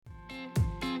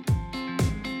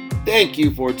Thank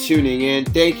you for tuning in.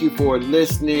 Thank you for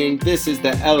listening. This is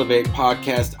the Elevate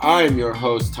Podcast. I am your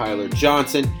host, Tyler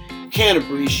Johnson. Can't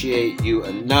appreciate you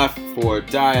enough for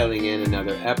dialing in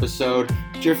another episode.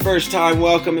 If it's your first time,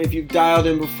 welcome. If you've dialed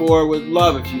in before, would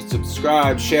love if you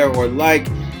subscribe, share, or like.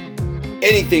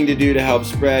 Anything to do to help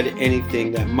spread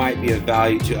anything that might be of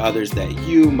value to others that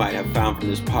you might have found from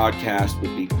this podcast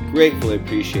would be gratefully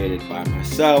appreciated by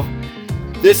myself.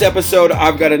 This episode,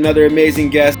 I've got another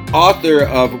amazing guest, author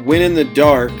of Win in the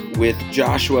Dark with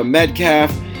Joshua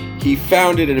Medcalf. He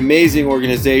founded an amazing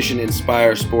organization,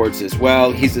 Inspire Sports, as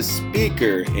well. He's a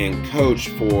speaker and coach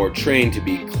for Train to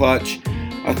Be Clutch.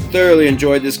 I thoroughly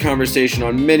enjoyed this conversation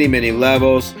on many, many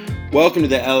levels. Welcome to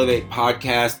the Elevate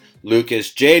Podcast,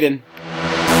 Lucas Jaden.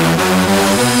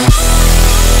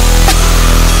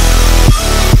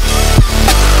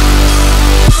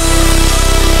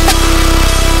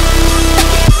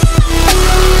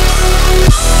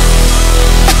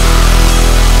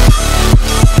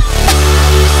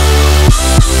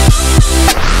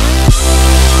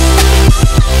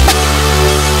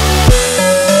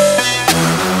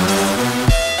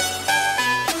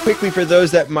 Quickly, for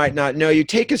those that might not know you,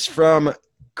 take us from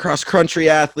cross-country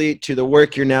athlete to the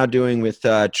work you're now doing with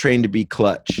Train to Be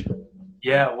Clutch.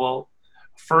 Yeah, well,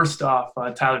 first off,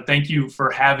 Tyler, thank you for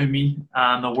having me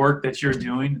on the work that you're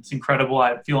doing. It's incredible.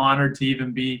 I feel honored to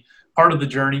even be part of the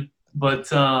journey. But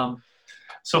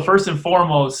so first and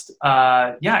foremost,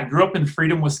 I grew up in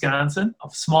Freedom, Wisconsin, a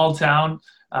small town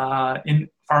in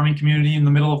farming community in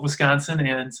the middle of Wisconsin.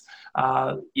 And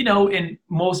in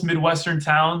most Midwestern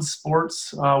towns,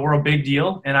 sports were a big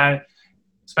deal. And I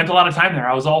spent a lot of time there.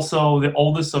 I was also the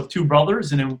oldest of two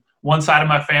brothers. And in one side of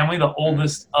my family, the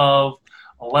oldest of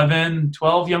 11,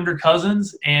 12 younger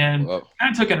cousins. And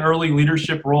kind of took an early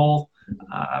leadership role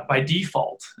by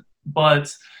default.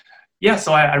 But yeah,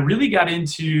 so I really got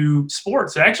into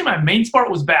sports. So actually, my main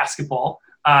sport was basketball.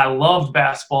 I loved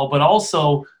basketball, but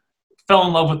also fell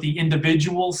in love with the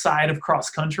individual side of cross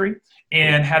country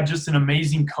and had just an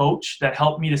amazing coach that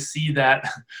helped me to see that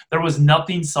there was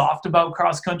nothing soft about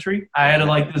cross country. I had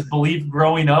this belief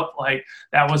growing up, like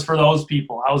that was for those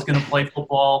people. I was going to play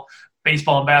football,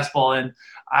 baseball, and basketball. And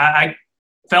I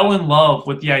fell in love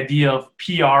with the idea of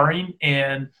PRing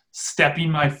and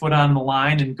stepping my foot on the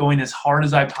line and going as hard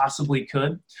as I possibly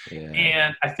could. Yeah.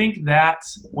 And I think that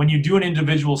when you do an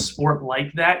individual sport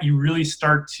like that, you really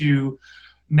start to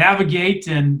navigate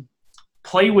and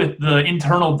play with the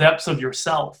internal depths of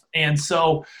yourself. And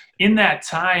so in that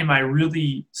time, I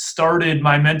really started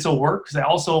my mental work because I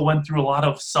also went through a lot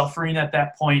of suffering at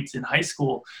that point in high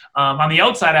school. On the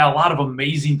outside, I had a lot of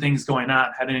amazing things going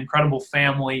on. Had an incredible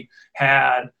family,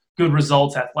 had good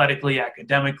results athletically,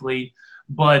 academically.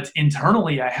 But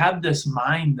internally, I had this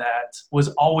mind that was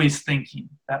always thinking,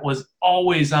 that was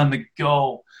always on the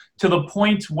go, to the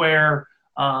point where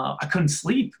I couldn't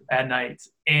sleep at night.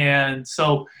 And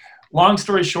so long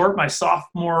story short, my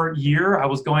sophomore year, I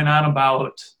was going on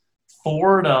about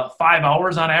 4 to 5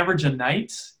 hours on average a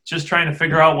night, just trying to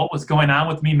figure out what was going on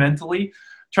with me mentally,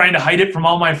 trying to hide it from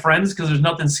all my friends because there's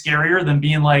nothing scarier than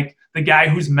being like the guy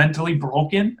who's mentally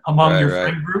broken among your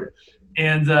friend group.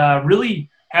 And really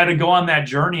had to go on that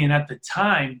journey. And at the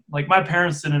time, like my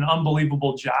parents did an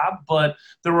unbelievable job, but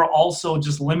there were also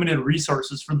just limited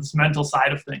resources for this mental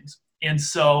side of things. And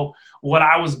so what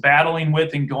I was battling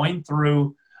with and going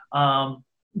through,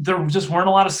 there just weren't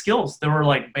a lot of skills. There were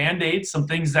like Band-Aids, some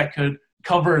things that could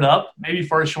cover it up maybe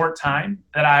for a short time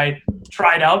that I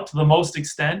tried out to the most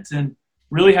extent and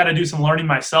really had to do some learning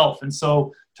myself. And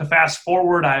so to fast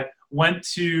forward, I went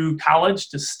to college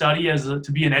to study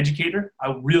to be an educator.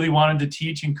 I really wanted to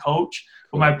teach and coach,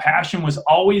 but my passion was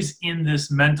always in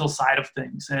this mental side of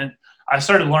things. And I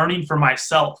started learning for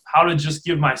myself how to just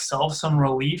give myself some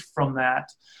relief from that,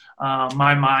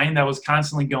 my mind that was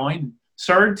constantly going.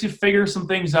 Started to figure some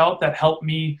things out that helped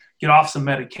me get off some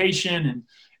medication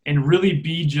and really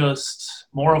be just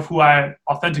more of who I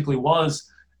authentically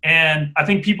was. And I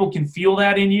think people can feel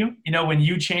that in you, when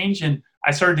you change. And I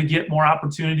started to get more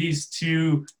opportunities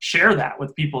to share that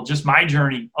with people, just my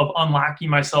journey of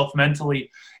unlocking myself mentally.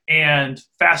 And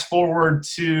fast forward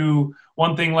to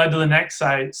one thing led to the next.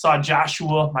 I saw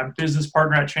Joshua, my business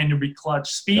partner at Train to Be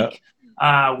Clutch, speak.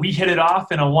 Yep. We hit it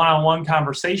off in a one-on-one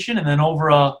conversation, and then over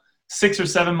a 6 or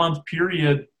 7 month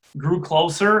period grew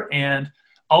closer. And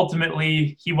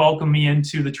ultimately, he welcomed me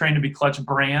into the Train to Be Clutch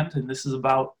brand. And this is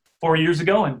about 4 years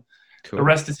ago, and The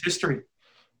rest is history.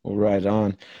 Well, right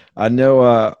on. I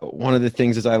know one of the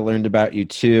things is I learned about you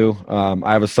too.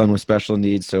 I have a son with special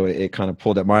needs, so it kind of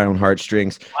pulled at my own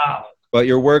heartstrings. Wow. But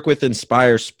your work with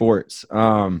Inspire Sports.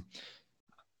 Can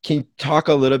you talk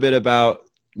a little bit about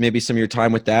maybe some of your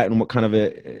time with that and what kind of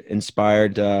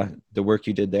inspired the work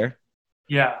you did there?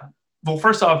 Yeah. Well,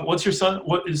 first off, what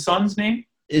is son's name?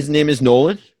 His name is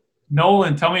Nolan.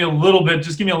 Nolan. Tell me a little bit.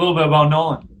 Just give me a little bit about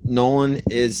Nolan. Nolan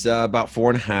is about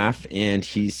 4.5, and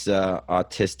he's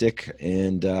autistic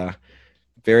and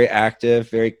very active,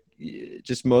 very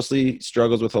just mostly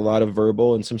struggles with a lot of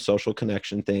verbal and some social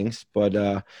connection things, but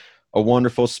a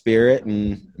wonderful spirit.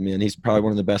 And man, he's probably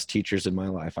one of the best teachers in my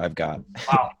life I've got.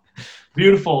 Wow.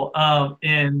 Beautiful.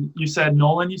 And you said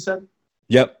Nolan, you said?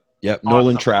 Yep. Awesome.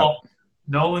 Nolan Trout. Well,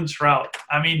 Nolan Trout.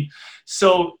 I mean,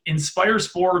 so Inspire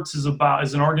Sports is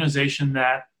an organization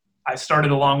that I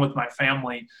started along with my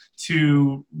family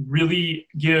to really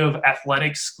give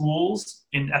athletic schools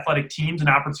and athletic teams an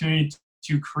opportunity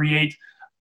to create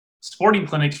sporting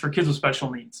clinics for kids with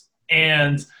special needs.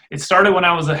 And it started when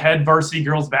I was a head varsity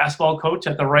girls basketball coach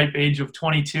at the ripe age of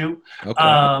 22. Okay.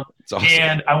 That's awesome.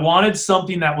 And I wanted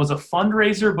something that was a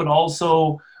fundraiser, but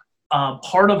also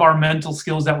part of our mental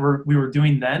skills that we were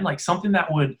doing then, like something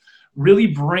that would really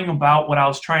bring about what I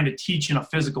was trying to teach in a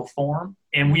physical form.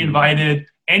 And we invited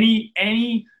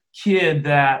any kid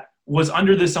that was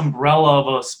under this umbrella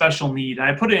of a special need. And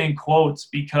I put it in quotes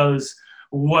because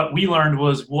what we learned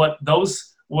was what those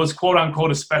was quote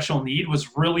unquote a special need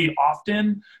was really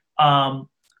often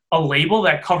a label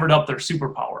that covered up their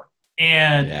superpower.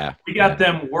 And we got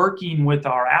them working with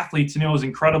our athletes, and it was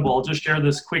incredible. I'll just share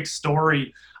this quick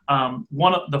story.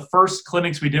 One of the first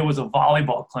clinics we did was a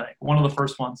volleyball clinic, one of the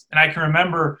first ones. And I can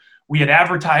remember we had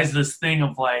advertised this thing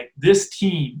of like, this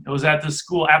team, it was at the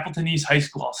school, Appleton East High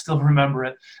School, I'll still remember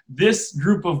it. This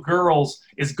group of girls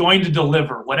is going to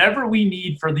deliver whatever we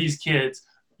need for these kids.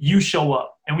 You show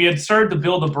up. And we had started to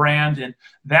build a brand. And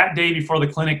that day before the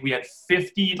clinic, we had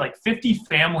 50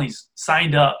 families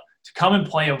signed up to come and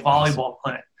play a volleyball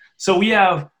clinic. So we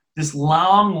have this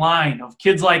long line of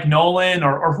kids like Nolan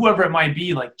or whoever it might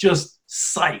be, like just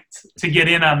psyched to get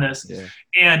in on this. Yeah.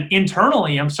 And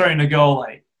internally, I'm starting to go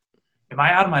like, am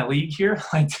I out of my league here?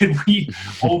 Like, did we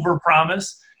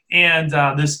overpromise? And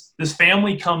this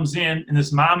family comes in, and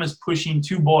this mom is pushing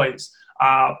two boys.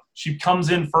 She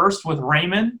comes in first with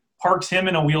Raymond, parks him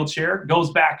in a wheelchair,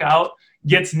 goes back out,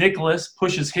 gets Nicholas,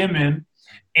 pushes him in.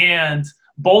 And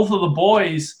both of the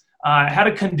boys had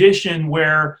a condition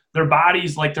where their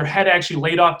bodies, like their head actually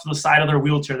laid off to the side of their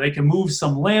wheelchair. They can move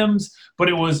some limbs, but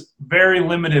it was very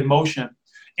limited motion.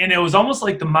 And it was almost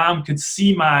like the mom could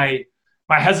see my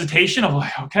hesitation of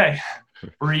like, okay,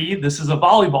 breathe. This is a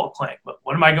volleyball clinic, but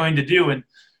what am I going to do? And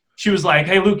she was like,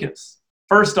 hey, Lucas,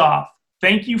 first off,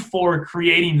 thank you for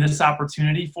creating this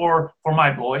opportunity for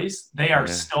my boys. They are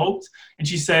stoked. And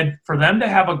she said, for them to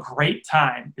have a great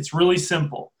time, it's really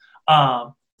simple.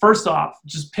 First off,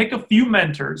 just pick a few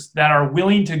mentors that are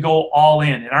willing to go all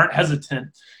in and aren't hesitant.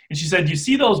 And she said, do you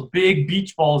see those big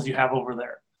beach balls you have over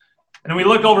there? And we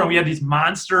look over and we had these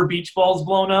monster beach balls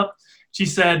blown up. She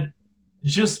said,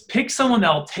 just pick someone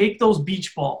that will take those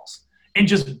beach balls and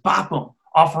just bop them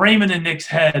off Raymond and Nick's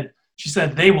head. She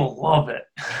said, they will love it.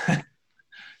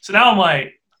 So now I'm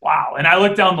like, wow. And I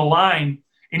look down the line,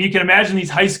 and you can imagine these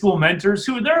high school mentors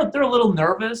who they're a little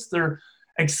nervous. They're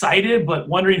excited, but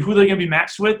wondering who they're going to be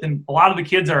matched with. And a lot of the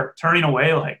kids are turning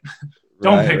away like,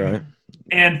 don't pick me.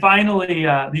 And finally,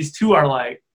 these two are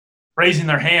like raising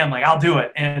their hand like, I'll do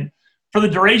it. And for the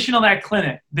duration of that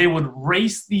clinic, they would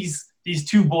race these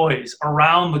two boys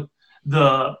around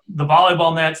the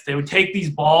volleyball nets. They would take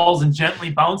these balls and gently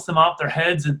bounce them off their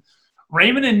heads. And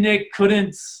Raymond and Nick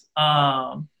couldn't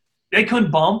bump, they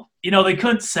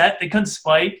couldn't set, they couldn't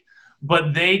spike,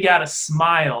 but they got a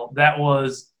smile that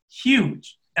was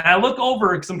huge. And I look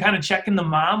over because I'm kind of checking the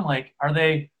mom, like, are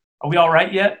we all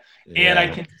right yet? Yeah. And I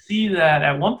can see that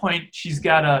at one point she's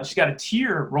got a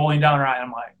tear rolling down her eye.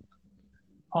 I'm like,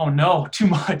 oh no, too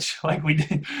much. Like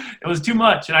it was too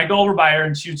much. And I go over by her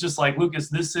and she was just like, Lucas,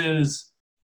 this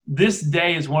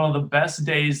day is one of the best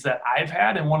days that I've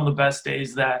had and one of the best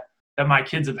days that my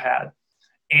kids have had.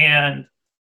 And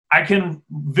I can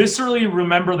viscerally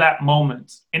remember that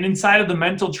moment. And inside of the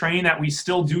mental training that we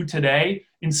still do today,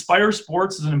 Inspire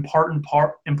Sports is an important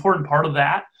part of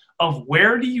that, of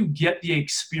where do you get the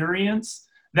experience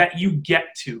that you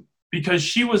get to? Because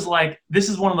she was like, this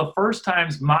is one of the first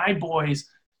times my boys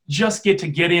just get to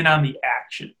get in on the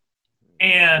action.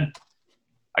 And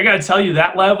I got to tell you,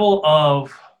 that level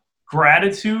of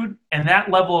gratitude and that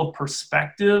level of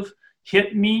perspective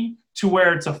hit me to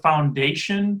where it's a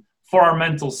foundation for our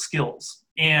mental skills.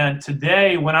 And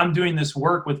today, when I'm doing this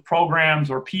work with programs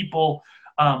or people,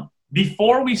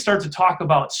 before we start to talk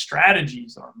about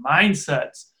strategies or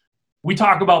mindsets, we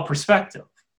talk about perspective,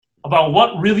 about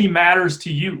what really matters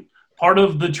to you. Part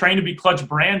of the Train to Be Clutch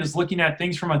brand is looking at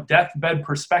things from a deathbed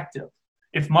perspective.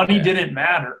 If money didn't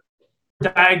matter,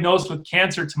 diagnosed with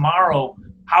cancer tomorrow,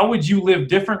 how would you live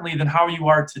differently than how you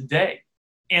are today?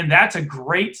 And that's a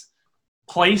great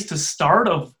place to start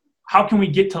of how can we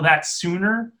get to that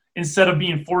sooner instead of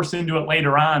being forced into it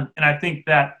later on. And I think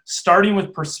that starting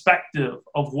with perspective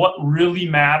of what really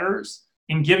matters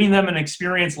and giving them an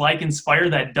experience like Inspire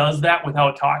that does that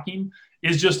without talking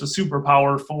is just a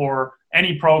superpower for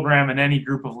any program and any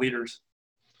group of leaders.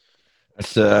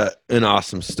 It's an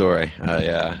awesome story.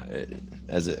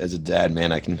 As a dad,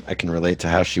 man, I can relate to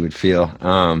how she would feel.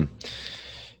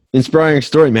 Inspiring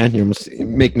story, man. You almost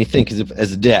make me think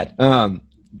as a dad.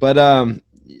 But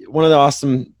one of the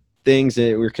awesome things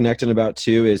that we're connecting about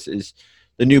too is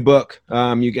the new book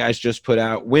you guys just put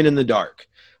out, Win in the Dark.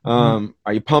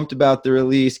 Are you pumped about the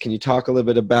release? Can you talk a little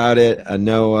bit about it? I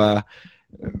know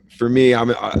for me,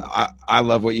 I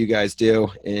love what you guys do,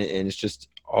 and it's just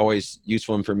always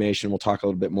useful information. We'll talk a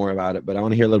little bit more about it, but I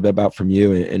want to hear a little bit about from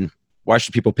you and why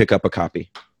should people pick up a copy?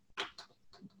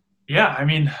 Yeah, I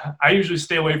mean, I usually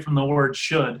stay away from the word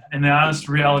should. And the honest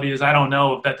reality is I don't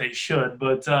know that they should,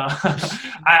 but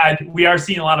we are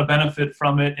seeing a lot of benefit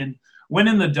from it. And Win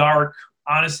in the Dark,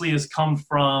 honestly, has come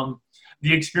from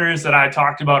the experience that I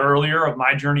talked about earlier of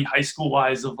my journey high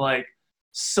school-wise of like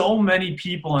so many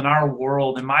people in our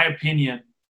world, in my opinion,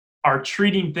 are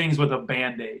treating things with a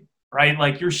Band-Aid. Right?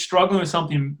 Like you're struggling with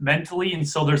something mentally. And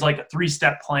so there's like a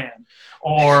 3-step plan,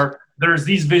 or there's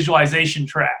these visualization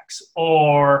tracks,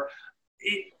 or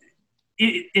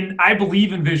and I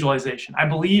believe in visualization. I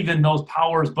believe in those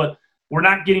powers, but we're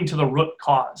not getting to the root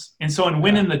cause. And so in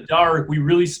Win in the Dark, we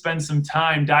really spend some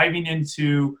time diving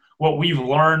into what we've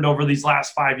learned over these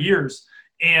last 5 years.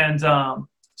 And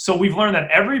so we've learned that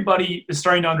everybody is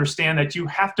starting to understand that you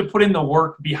have to put in the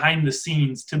work behind the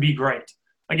scenes to be great.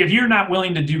 Like if you're not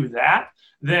willing to do that,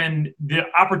 then the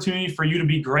opportunity for you to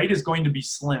be great is going to be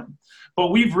slim.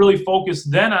 But we've really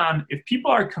focused then on if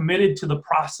people are committed to the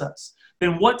process,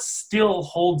 then what still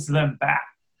holds them back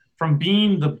from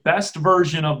being the best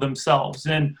version of themselves?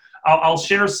 And I'll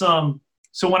share some.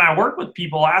 So when I work with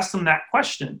people, I ask them that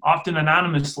question, often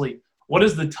anonymously. What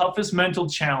is the toughest mental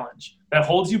challenge that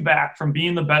holds you back from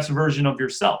being the best version of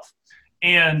yourself?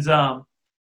 And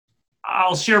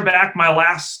I'll share back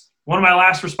one of my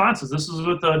last responses. This was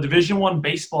with a Division I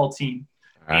baseball team.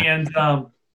 Right. And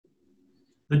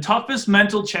the toughest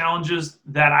mental challenges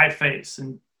that I face,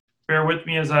 and bear with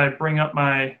me as I bring up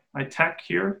my tech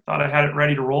here. Thought I had it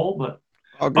ready to roll, but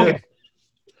okay.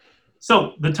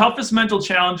 So the toughest mental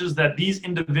challenges that these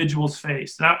individuals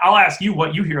face, and I'll ask you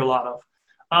what you hear a lot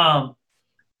of.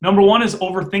 Number one is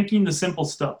overthinking the simple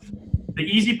stuff. The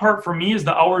easy part for me is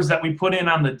the hours that we put in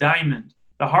on the diamond.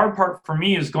 The hard part for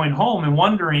me is going home and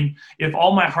wondering if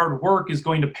all my hard work is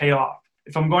going to pay off,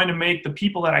 if I'm going to make the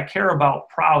people that I care about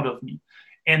proud of me.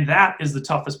 And that is the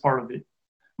toughest part of it.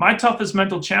 My toughest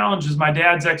mental challenge is my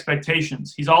dad's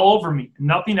expectations. He's all over me.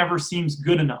 Nothing ever seems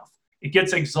good enough. It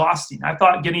gets exhausting. I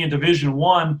thought getting a Division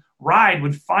I ride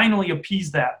would finally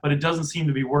appease that, but it doesn't seem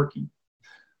to be working.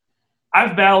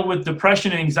 I've battled with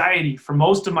depression and anxiety for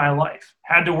most of my life,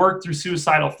 had to work through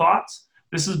suicidal thoughts.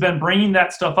 This has been bringing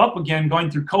that stuff up again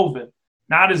going through COVID.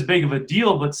 Not as big of a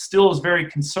deal, but still is very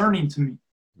concerning to me.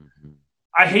 Mm-hmm.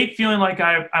 I hate feeling like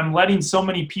I'm letting so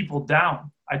many people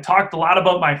down. I talked a lot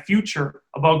about my future,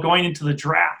 about going into the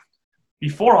draft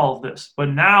before all of this. But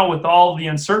now with all the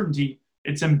uncertainty,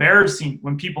 it's embarrassing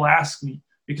when people ask me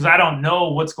because I don't know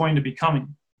what's going to be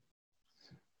coming.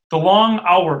 The long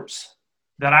hours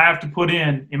that I have to put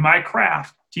in my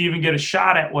craft to even get a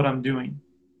shot at what I'm doing.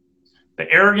 The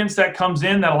arrogance that comes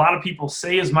in that a lot of people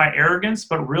say is my arrogance,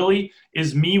 but really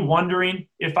is me wondering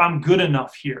if I'm good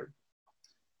enough here.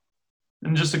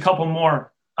 And just a couple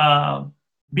more.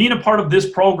 Being a part of this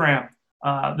program,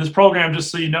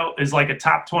 just so you know, is like a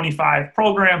top 25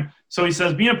 program. So he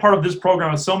says, being a part of this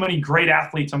program with so many great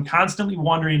athletes, I'm constantly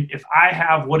wondering if I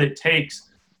have what it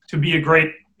takes to be a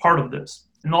great part of this.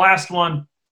 And the last one,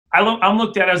 I'm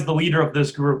looked at as the leader of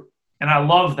this group, and I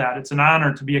love that. It's an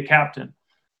honor to be a captain.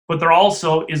 But there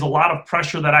also is a lot of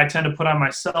pressure that I tend to put on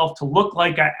myself to look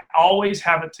like I always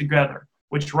have it together,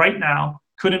 which right now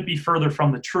couldn't be further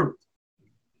from the truth.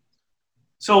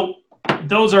 So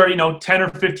those are, 10 or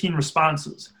 15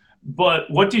 responses. But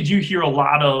what did you hear a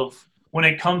lot of when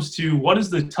it comes to what is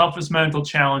the toughest mental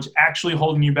challenge actually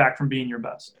holding you back from being your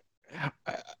best?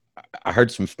 I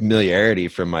heard some familiarity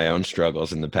from my own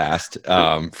struggles in the past,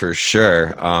 for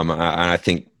sure. I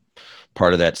think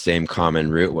part of that same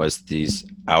common root was these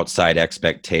outside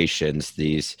expectations,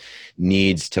 these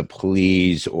needs to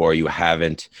please, or you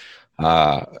haven't,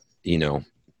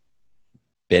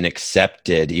 been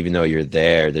accepted, even though you're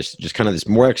there. There's just kind of this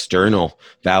more external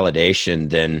validation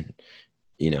than,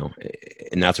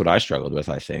 and that's what I struggled with,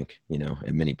 I think,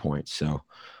 at many points. So,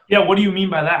 yeah. What do you mean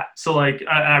by that? So like,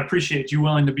 I appreciate you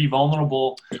willing to be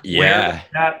vulnerable. Yeah.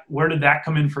 Where did that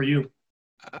come in for you?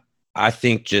 I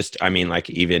think like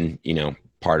even,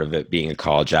 part of it being a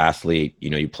college athlete,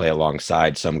 you play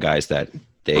alongside some guys that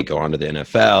they go on to the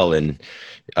NFL, and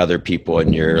other people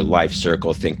in your life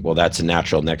circle think, well, that's a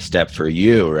natural next step for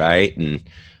you. Right. And,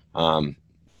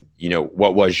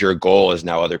 what was your goal is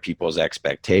now other people's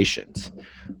expectations.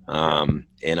 And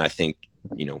I think,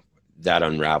 that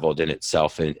unraveled in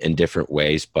itself in different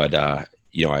ways. But,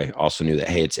 I also knew that,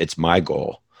 hey, it's my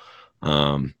goal.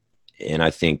 And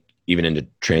I think even into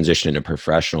transition into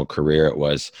professional career, it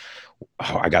was,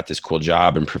 I got this cool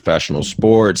job in professional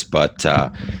sports, but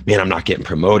man, I'm not getting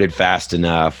promoted fast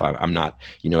enough. I'm not,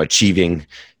 achieving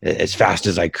as fast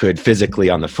as I could physically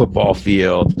on the football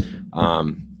field.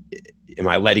 Am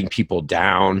I letting people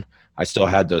down? I still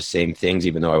had those same things,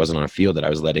 even though I wasn't on a field, that I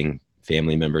was letting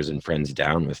family members and friends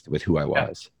down with who I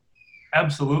was.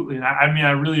 Absolutely. And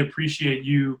I really appreciate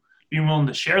you being willing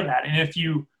to share that. And if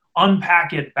you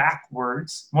unpack it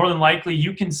backwards, more than likely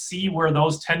you can see where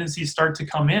those tendencies start to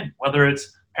come in, whether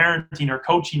it's parenting or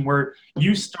coaching, where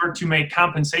you start to make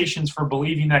compensations for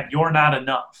believing that you're not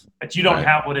enough, that you don't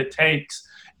have what it takes.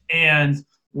 And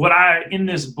in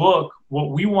this book,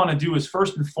 what we want to do is,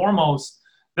 first and foremost,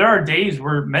 there are days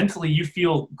where mentally you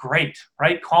feel great,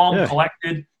 right? Calm,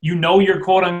 collected, your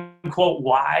quote unquote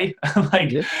why,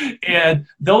 and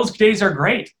those days are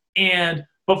great.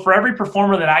 But for every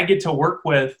performer that I get to work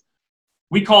with,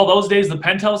 we call those days the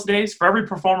penthouse days. For every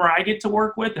performer I get to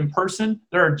work with in person,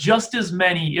 there are just as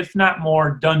many, if not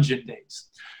more, dungeon days.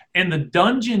 And the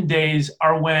dungeon days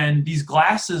are when these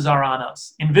glasses are on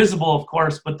us, invisible, of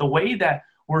course, but the way that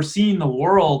we're seeing the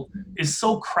world is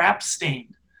so crap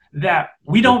stained that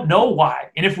we don't know why.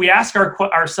 And if we ask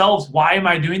ourselves, why am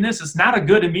I doing this? It's not a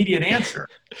good immediate answer.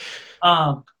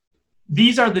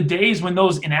 These are the days when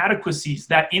those inadequacies,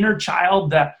 that inner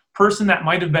child, that person that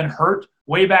might have been hurt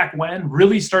way back when,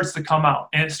 really starts to come out.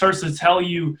 And it starts to tell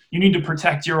you, you need to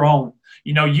protect your own.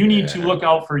 You need to look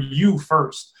out for you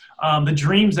first. The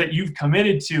dreams that you've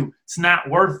committed to, it's not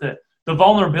worth it. The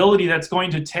vulnerability that's going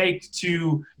to take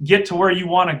to get to where you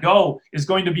want to go is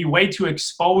going to be way too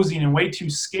exposing and way too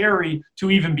scary to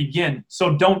even begin.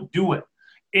 So don't do it.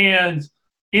 And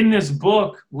in this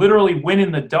book, literally Win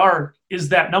in the Dark, is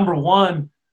that, number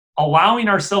one, allowing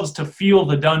ourselves to feel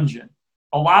the dungeon.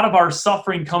 A lot of our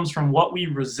suffering comes from what we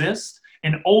resist.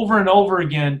 And over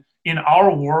again in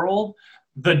our world,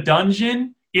 the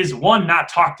dungeon is one not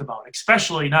talked about,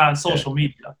 especially not on social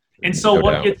media. And so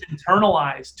what gets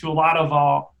internalized to a lot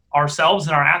of ourselves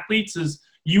and our athletes is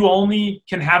you only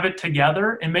can have it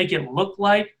together and make it look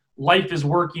like life is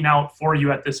working out for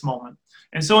you at this moment.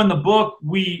 And so in the book,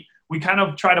 we kind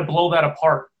of try to blow that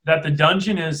apart, that the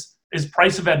dungeon is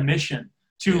price of admission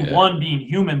to one, being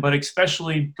human, but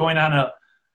especially going on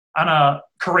a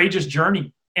courageous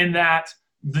journey. And that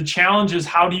the challenge is,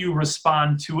 how do you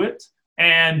respond to it?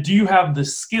 And do you have the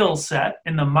skill set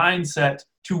and the mindset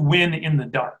to win in the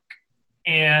dark?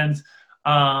 And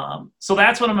so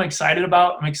that's what I'm excited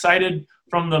about. I'm excited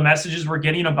from the messages we're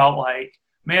getting about, like,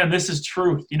 man, this is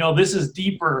truth. This is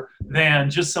deeper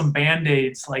than just some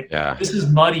Band-Aids. This is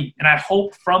muddy. And I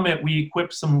hope from it we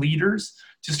equip some leaders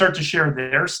to start to share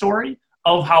their story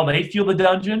of how they feel the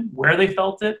dungeon, where they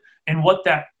felt it, and what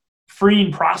that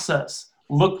freeing process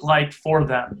looked like for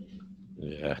them.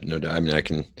 Yeah, no doubt. I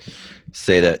can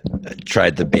say that I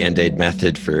tried the Band-Aid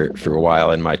method for a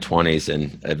while in my 20s,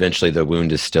 and eventually the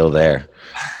wound is still there,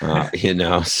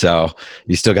 so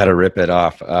you still got to rip it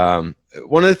off.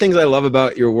 One of the things I love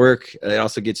about your work, it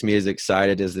also gets me as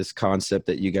excited, as this concept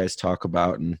that you guys talk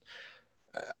about. And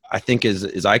I think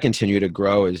as I continue to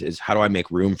grow is how do I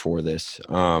make room for this?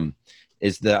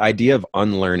 Is the idea of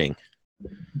unlearning.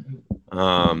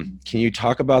 Can you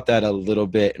talk about that a little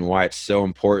bit, and why it's so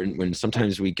important when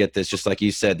sometimes we get this, just like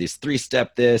you said, these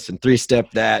 3-step this and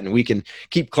 3-step that, and we can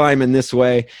keep climbing this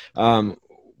way.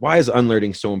 Why is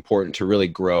unlearning so important to really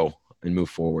grow and move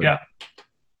forward? Yeah.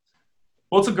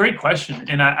 Well, it's a great question,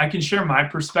 and I can share my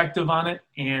perspective on it.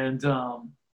 And,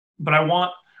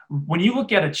 but when you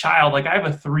look at a child, like I have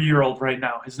a 3-year-old right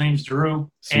now, his name's Drew.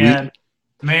 Sweet. And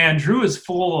man, Drew is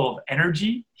full of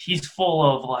energy. He's full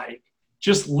of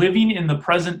just living in the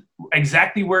present,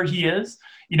 exactly where he is.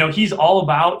 He's all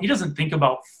about, he doesn't think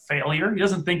about failure. He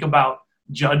doesn't think about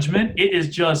judgment. It is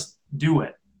just do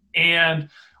it. And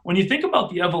when you think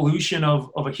about the evolution of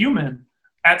a human,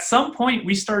 at some point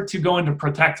we start to go into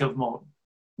protective mode.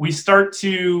 We start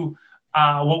to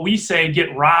what we say,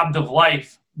 get robbed of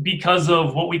life because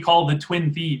of what we call the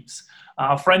twin thieves.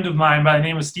 A friend of mine by the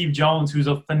name of Steve Jones, who's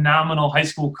a phenomenal high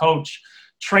school coach,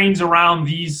 trains around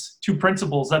these two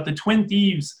principles, that the twin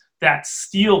thieves that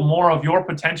steal more of your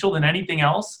potential than anything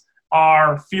else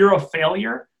are fear of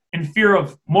failure and fear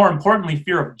of, more importantly,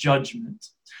 fear of judgment.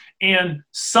 And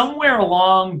somewhere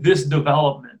along this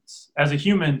development as a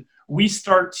human, we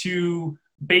start to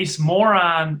base more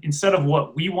on, instead of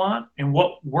what we want and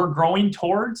what we're growing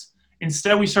towards,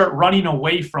 instead we start running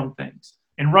away from things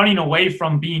and running away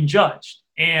from being judged.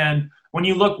 And when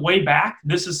you look way back,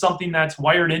 this is something that's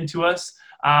wired into us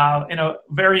in a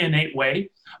very innate way.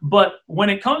 But when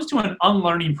it comes to an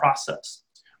unlearning process,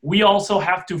 we also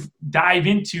have to dive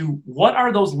into what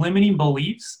are those limiting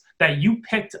beliefs that you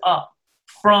picked up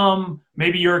from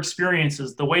maybe your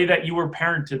experiences, the way that you were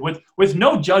parented, with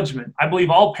no judgment. I believe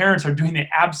all parents are doing the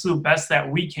absolute best that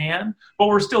we can, but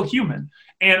we're still human,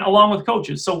 and along with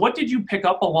coaches. So what did you pick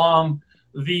up along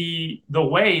the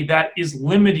way that is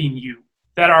limiting you,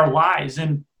 that are lies?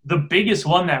 And the biggest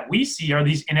one that we see are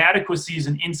these inadequacies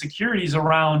and insecurities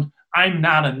around, I'm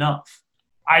not enough,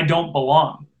 I don't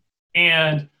belong.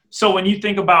 And so when you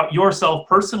think about yourself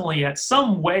personally, at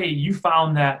some way you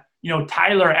found that,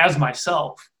 Tyler as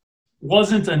myself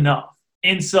wasn't enough.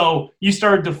 And so you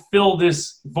started to fill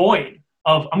this void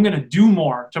of, I'm going to do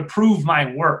more to prove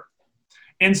my worth.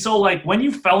 And so like when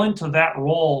you fell into that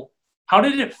role, how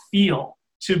did it feel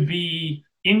to be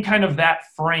in kind of that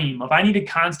frame of, I need to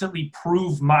constantly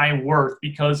prove my worth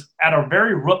because at a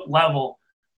very root level,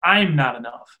 I'm not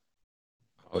enough?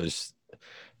 I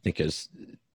think as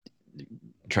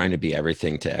trying to be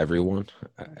everything to everyone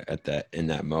in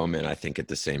that moment, I think at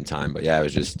the same time, but yeah,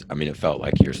 it felt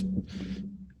like you're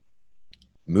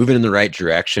moving in the right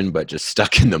direction, but just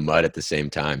stuck in the mud at the same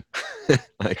time.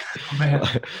 like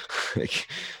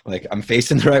I'm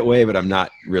facing the right way, but I'm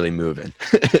not really moving.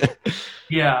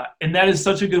 Yeah. And that is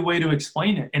such a good way to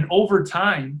explain it. And over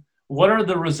time, what are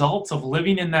the results of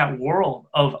living in that world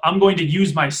of, I'm going to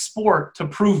use my sport to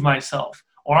prove myself,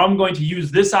 or I'm going to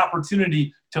use this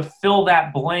opportunity to fill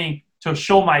that blank, to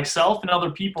show myself and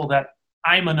other people that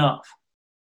I'm enough?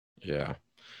 Yeah.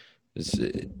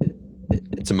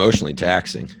 It's emotionally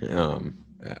taxing.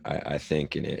 I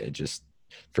think, and it just,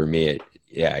 for me,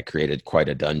 it created quite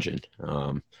a dungeon.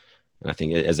 And I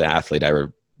think as an athlete, I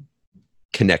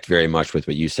connect very much with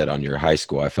what you said on your high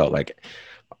school. I felt like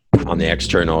on the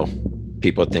external,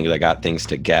 people think I got things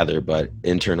together, but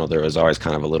internal, there was always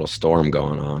kind of a little storm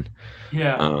going on.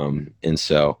 Yeah. And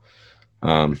so,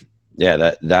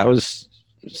 that was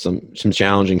some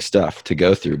challenging stuff to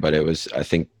go through, but it was, I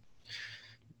think,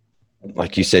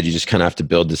 like you said, you just kind of have to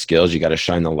build the skills. You got to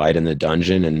shine the light in the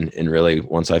dungeon. And really,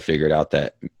 once I figured out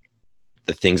that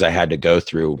the things I had to go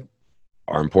through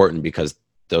are important because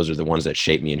those are the ones that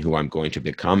shape me and who I'm going to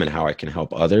become and how I can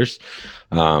help others.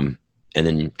 And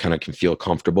then you kind of can feel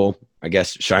comfortable, I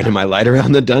guess, shining my light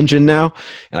around the dungeon now.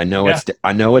 And I know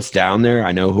it's down there.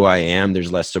 I know who I am.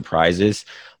 There's less surprises.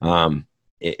 You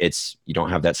don't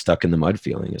have that stuck in the mud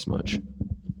feeling as much.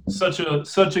 Such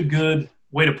a good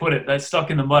way to put it. That stuck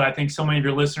in the mud. I think so many of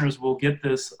your listeners will get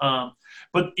this.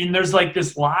 But there's like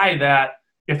this lie that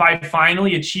if I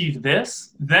finally achieve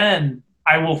this, then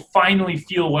I will finally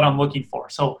feel what I'm looking for.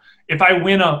 So if I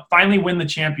finally win the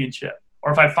championship,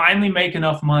 or if I finally make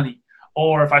enough money,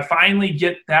 or if I finally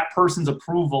get that person's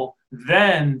approval,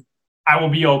 then I will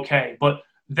be okay. But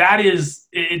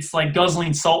it's like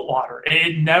guzzling salt water.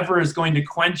 It never is going to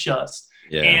quench us.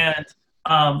 Yeah.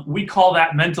 And we call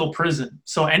that mental prison.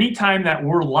 So anytime that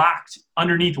we're locked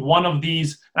underneath one of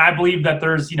these, and I believe that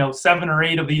there's 7 or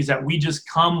 8 of these that we just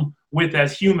come with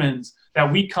as humans,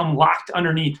 that we come locked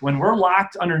underneath. When we're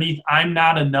locked underneath, I'm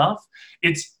not enough,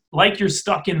 it's like you're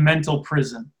stuck in mental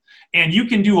prison. And you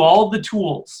can do all the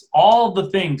tools, all the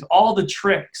things, all the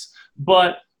tricks,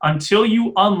 but until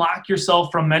you unlock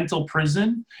yourself from mental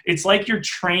prison, it's like you're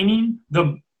trying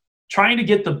to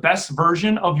get the best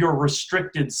version of your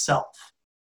restricted self.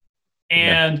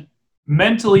 And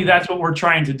mentally, that's what we're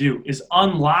trying to do, is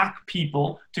unlock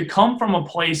people to come from a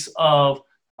place of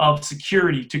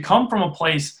security, to come from a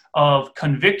place of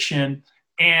conviction,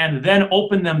 and then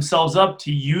open themselves up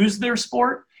to use their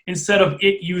sport instead of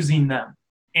it using them.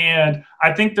 And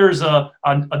I think there's a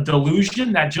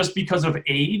delusion that just because of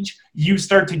age, you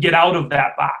start to get out of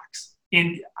that box.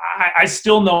 And I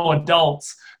still know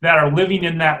adults that are living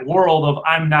in that world of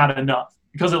I'm not enough,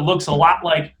 because it looks a lot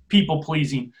like people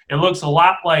pleasing. It looks a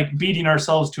lot like beating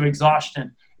ourselves to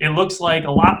exhaustion. It looks like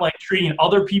a lot like treating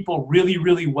other people really,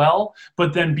 really well,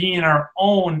 but then being our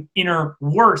own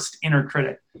worst inner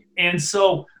critic. And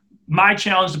so my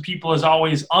challenge to people is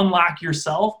always unlock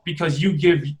yourself, because you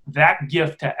give that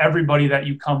gift to everybody that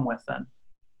you come with then.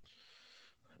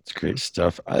 That's great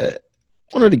stuff. I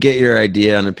wanted to get your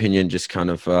idea and opinion, just kind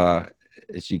of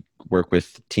as you work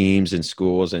with teams and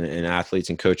schools and athletes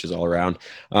and coaches all around.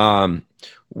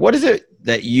 What is it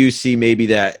that you see maybe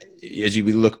that as you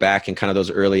look back in kind of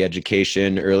those early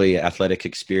education, early athletic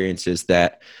experiences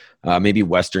that maybe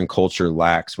Western culture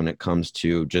lacks when it comes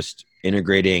to just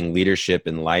integrating leadership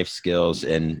and life skills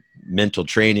and mental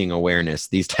training awareness,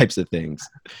 these types of things?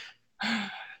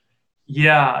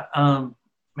 Yeah.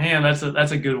 Man,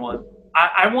 that's a good one.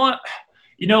 I want,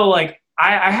 like,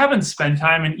 I haven't spent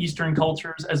time in Eastern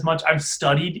cultures as much. I've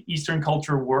studied Eastern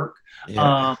culture work.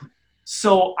 Yeah.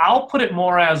 So I'll put it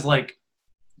more as like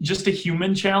just a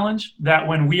human challenge, that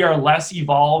when we are less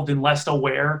evolved and less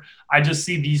aware, I just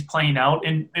see these playing out.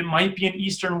 And it might be an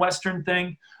Eastern Western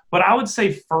thing, but I would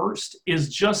say first is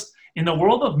just in the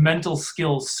world of mental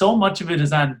skills, so much of it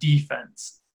is on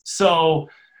defense. So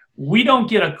we don't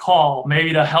get a call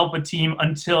maybe to help a team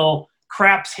until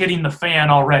crap's hitting the fan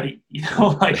already.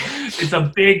 Like it's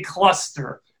a big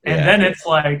cluster. And then it's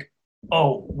like,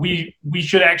 oh, we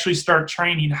should actually start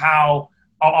training how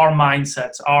our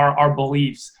mindsets, our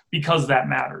beliefs, because that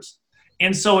matters.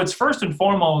 And so it's first and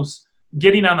foremost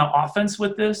getting on the offense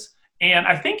with this. And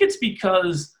I think it's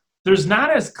because there's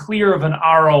not as clear of an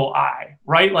ROI,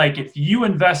 right? Like if you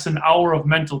invest an hour of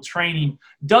mental training,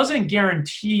 doesn't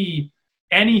guarantee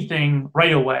anything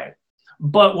right away.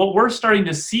 But what we're starting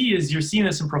to see is you're seeing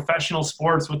this in professional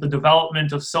sports with the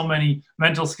development of so many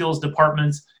mental skills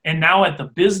departments, and now at the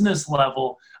business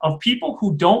level of people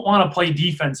who don't want to play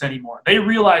defense anymore. They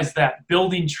realize that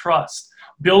building trust,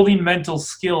 building mental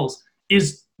skills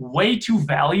is way too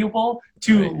valuable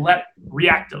to let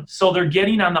reactive. So they're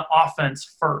getting on the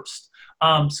offense first.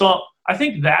 So I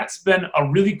think that's been a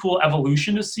really cool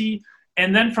evolution to see.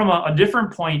 And then from a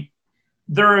different point,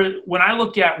 when I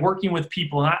look at working with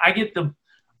people, and I get the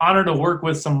honor to work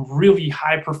with some really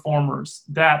high performers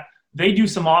that they do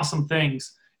some awesome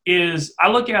things, is I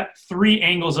look at 3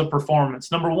 angles of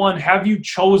performance. Number 1, have you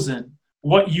chosen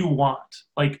what you want?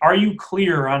 Like, are you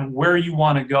clear on where you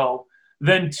want to go?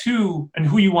 Then 2, and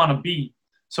who you want to be.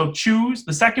 So choose.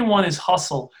 The second one is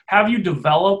hustle. Have you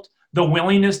developed the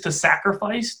willingness to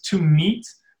sacrifice to meet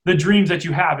the dreams that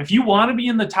you have? If you want to be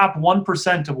in the top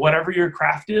 1% of whatever your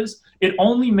craft is, it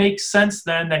only makes sense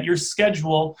then that your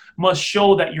schedule must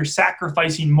show that you're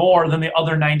sacrificing more than the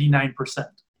other 99%.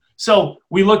 So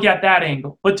we look at that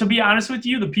angle. But to be honest with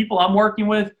you, the people I'm working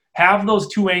with have those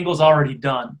 2 angles already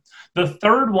done. The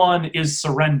third one is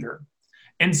surrender.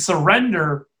 And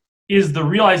surrender is the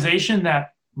realization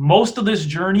that most of this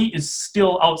journey is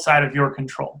still outside of your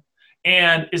control.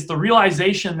 And it's the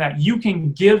realization that you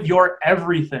can give your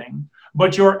everything,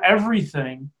 but your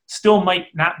everything still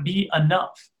might not be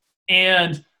enough.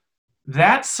 And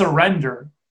that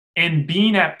surrender and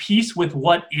being at peace with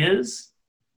what is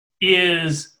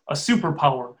a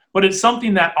superpower. But it's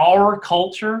something that our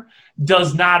culture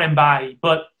does not embody.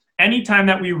 But anytime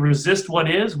that we resist what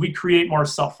is, we create more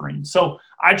suffering. So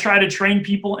I try to train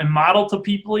people and model to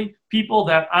people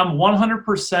that I'm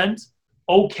 100%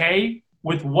 okay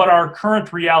with what our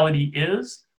current reality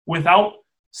is without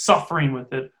suffering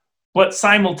with it, but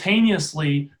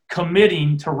simultaneously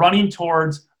committing to running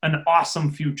towards an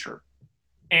awesome future.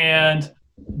 And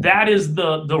that is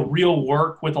the real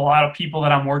work with a lot of people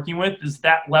that I'm working with, is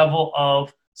that level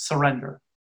of surrender.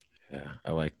 Yeah,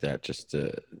 I like that.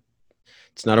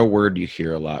 It's not a word you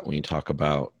hear a lot when you talk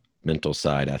about mental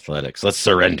side athletics. Let's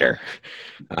surrender.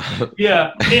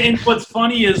 Yeah. And what's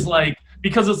funny is, like,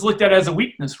 because it's looked at as a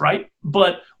weakness, right?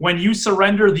 But when you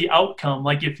surrender the outcome,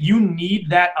 like if you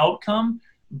need that outcome,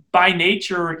 by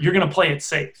nature, you're going to play it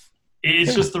safe.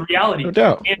 It's just the reality. No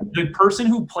doubt. And the person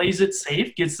who plays it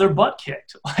safe gets their butt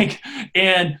kicked.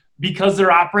 And because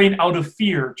they're operating out of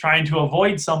fear, trying to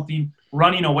avoid something,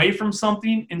 running away from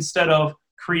something instead of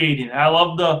creating it. I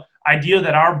love the idea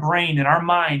that our brain and our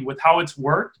mind, with how it's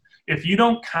worked, if you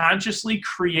don't consciously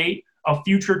create a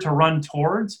future to run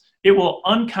towards, it will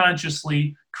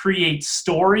unconsciously create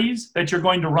stories that you're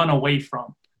going to run away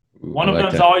from. One of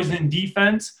them's always in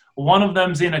defense. One of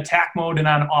them's in attack mode and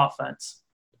on offense.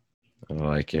 I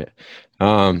like it.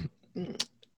 How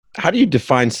do you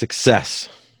define success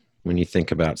when you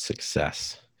think about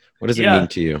success? What does it mean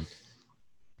to you?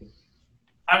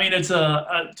 I mean, it's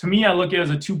to me, I look at it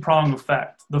as a 2-pronged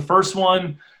effect. The first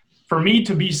one, for me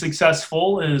to be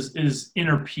successful is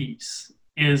inner peace.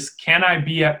 Can I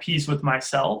be at peace with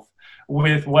myself,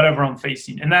 with whatever I'm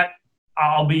facing? And that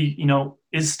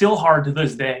is still hard to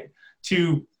this day,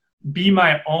 to be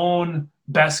my own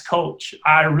best coach.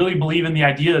 I really believe in the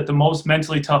idea that the most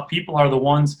mentally tough people are the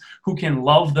ones who can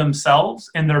love themselves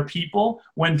and their people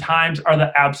when times are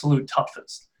the absolute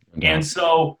toughest. Okay. And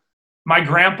so my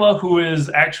grandpa, who is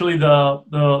actually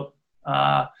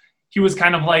he was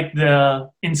kind of like the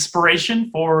inspiration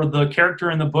for the character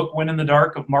in the book When in the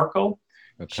Dark of Marco.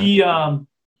 Okay. He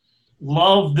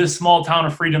loved this small town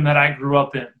of Freedom that I grew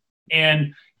up in.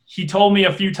 And he told me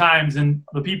a few times, and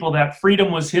the people, that freedom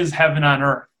was his heaven on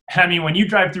earth. I mean, when you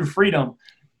drive through Freedom,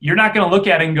 you're not going to look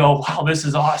at it and go, wow, this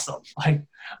is awesome.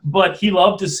 But he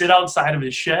loved to sit outside of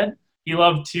his shed. He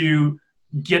loved to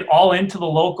get all into the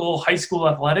local high school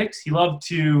athletics. He loved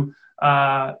to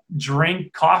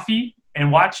drink coffee and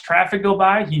watch traffic go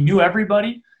by. He knew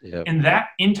everybody. Yep. In that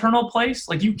internal place,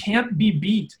 you can't be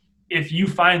beat if you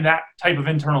find that type of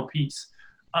internal peace.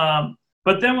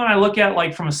 But then when I look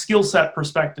at from a skill set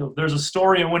perspective, there's a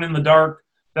story in When in the Dark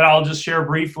that I'll just share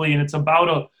briefly, and it's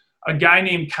about a guy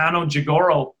named Kano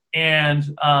Jigoro. And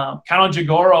Kano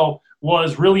Jigoro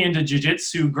was really into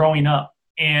jiu-jitsu growing up,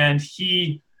 and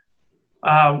he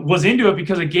was into it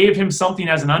because it gave him something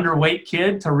as an underweight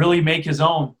kid to really make his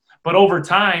own. But over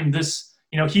time,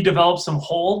 he developed some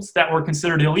holds that were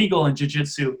considered illegal in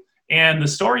jiu-jitsu. And the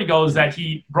story goes that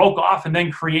he broke off and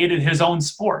then created his own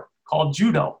sport called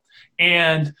judo.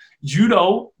 And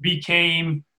judo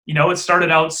became, it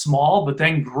started out small, but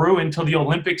then grew into the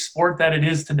Olympic sport that it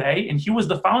is today. And he was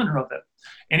the founder of it.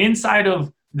 And inside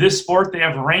of this sport, they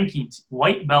have rankings.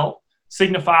 White belt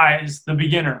signifies the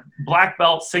beginner. Black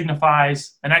belt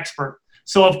signifies an expert.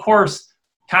 So, of course,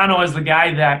 Kano, as the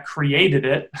guy that created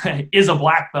it, is a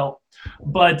black belt.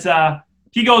 But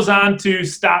he goes on to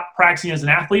stop practicing as an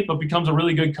athlete, but becomes a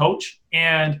really good coach.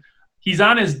 And he's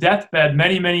on his deathbed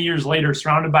many, many years later,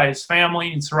 surrounded by his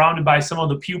family and surrounded by some of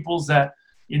the pupils that,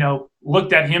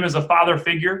 looked at him as a father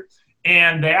figure.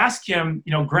 And they ask him,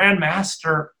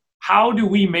 Grandmaster, how do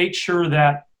we make sure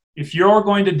that if you're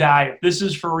going to die, if this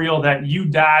is for real, that you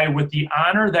die with the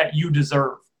honor that you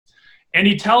deserve? And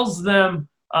he tells them,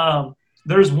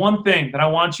 there's one thing that I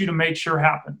want you to make sure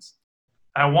happens.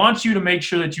 I want you to make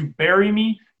sure that you bury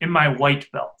me in my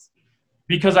white belt,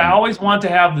 because I always want to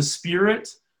have the spirit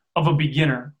of a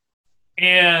beginner.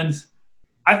 And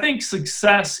I think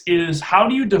success is, how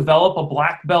do you develop a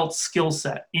black belt skill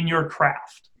set in your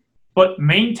craft, but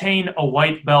maintain a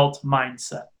white belt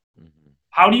mindset?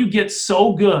 How do you get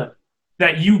so good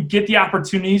that you get the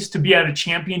opportunities to be at a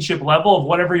championship level of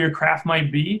whatever your craft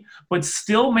might be, but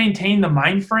still maintain the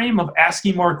mind frame of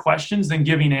asking more questions than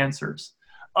giving answers,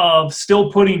 of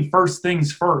still putting first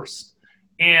things first?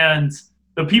 And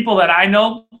the people that I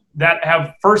know that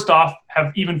have, first off,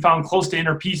 have even found close to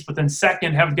inner peace, but then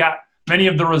second, have got many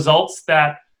of the results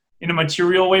that in a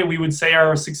material way we would say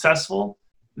are successful,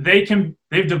 they've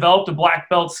developed a black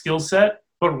belt skill set,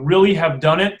 but really have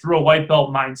done it through a white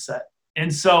belt mindset.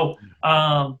 And so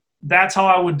that's how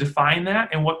I would define that,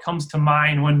 and what comes to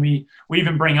mind when we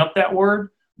even bring up that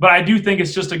word. But I do think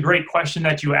it's just a great question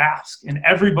that you ask, and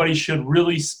everybody should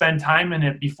really spend time in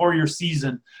it before your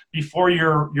season, before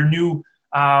your new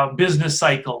business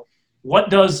cycle. What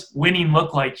does winning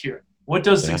look like here? What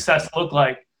does success look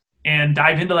like? And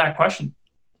dive into that question.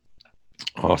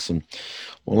 Awesome.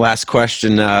 Well, last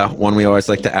question, one we always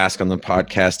like to ask on the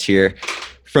podcast here.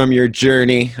 From your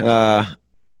journey,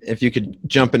 if you could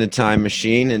jump in a time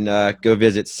machine and go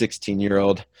visit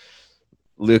 16-year-old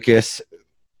Lucas,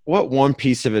 what one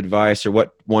piece of advice or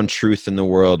what one truth in the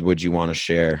world would you want to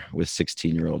share with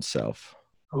 16-year-old self?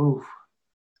 Ooh,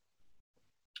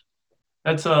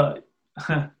 that's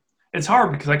it's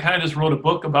hard because I kind of just wrote a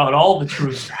book about all the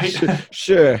truths, right?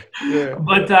 Sure. Yeah.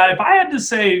 But if I had to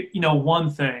say, one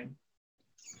thing,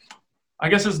 I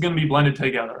guess it's going to be blended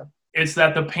together. It's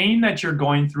that the pain that you're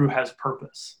going through has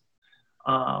purpose.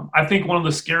 I think one of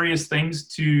the scariest things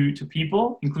to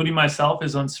people, including myself,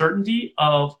 is uncertainty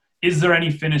of, is there any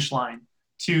finish line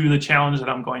to the challenge that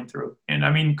I'm going through? And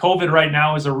I mean, COVID right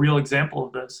now is a real example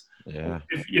of this. Yeah.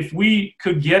 If we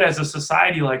could get as a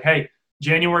society like, hey,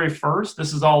 January 1st,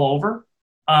 this is all over,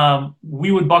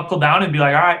 we would buckle down and be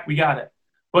like, all right, we got it.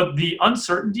 But the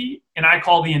uncertainty, and I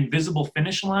call the invisible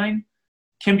finish line,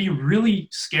 can be really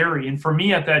scary. And for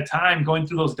me at that time, going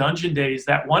through those dungeon days,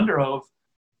 that wonder of,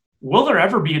 will there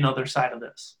ever be another side of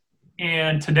this?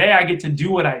 And today I get to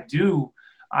do what I do.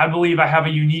 I believe I have a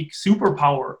unique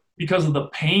superpower because of the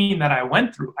pain that I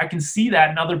went through. I can see that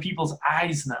in other people's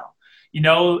eyes now,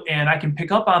 and I can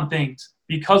pick up on things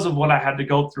because of what I had to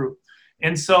go through.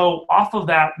 And so off of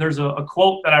that, there's a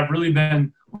quote that I've really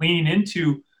been leaning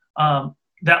into,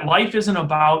 that life isn't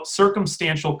about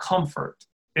circumstantial comfort.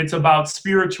 It's about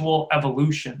spiritual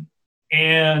evolution.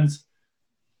 And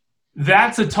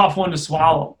That's a tough one to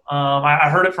swallow. I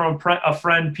heard it from a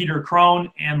friend, Peter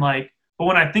Crone, and but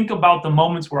when I think about the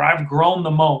moments where I've grown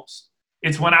the most,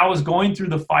 it's when I was going through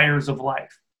the fires of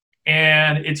life.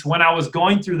 And it's when I was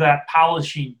going through that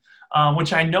polishing,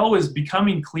 which I know is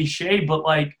becoming cliche, but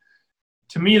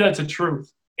to me, that's a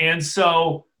truth. And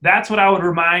so that's what I would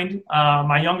remind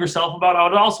my younger self about. I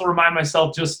would also remind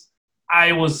myself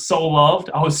I was so loved.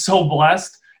 I was so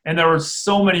blessed. And there were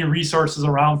so many resources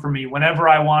around for me whenever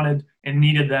I wanted and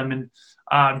needed them.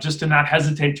 And just to not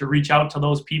hesitate to reach out to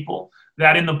those people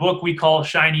that in the book we call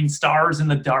shining stars in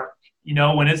the dark.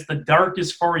 When it's the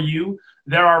darkest for you,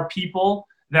 there are people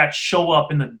that show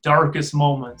up in the darkest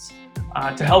moments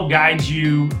to help guide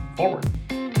you forward.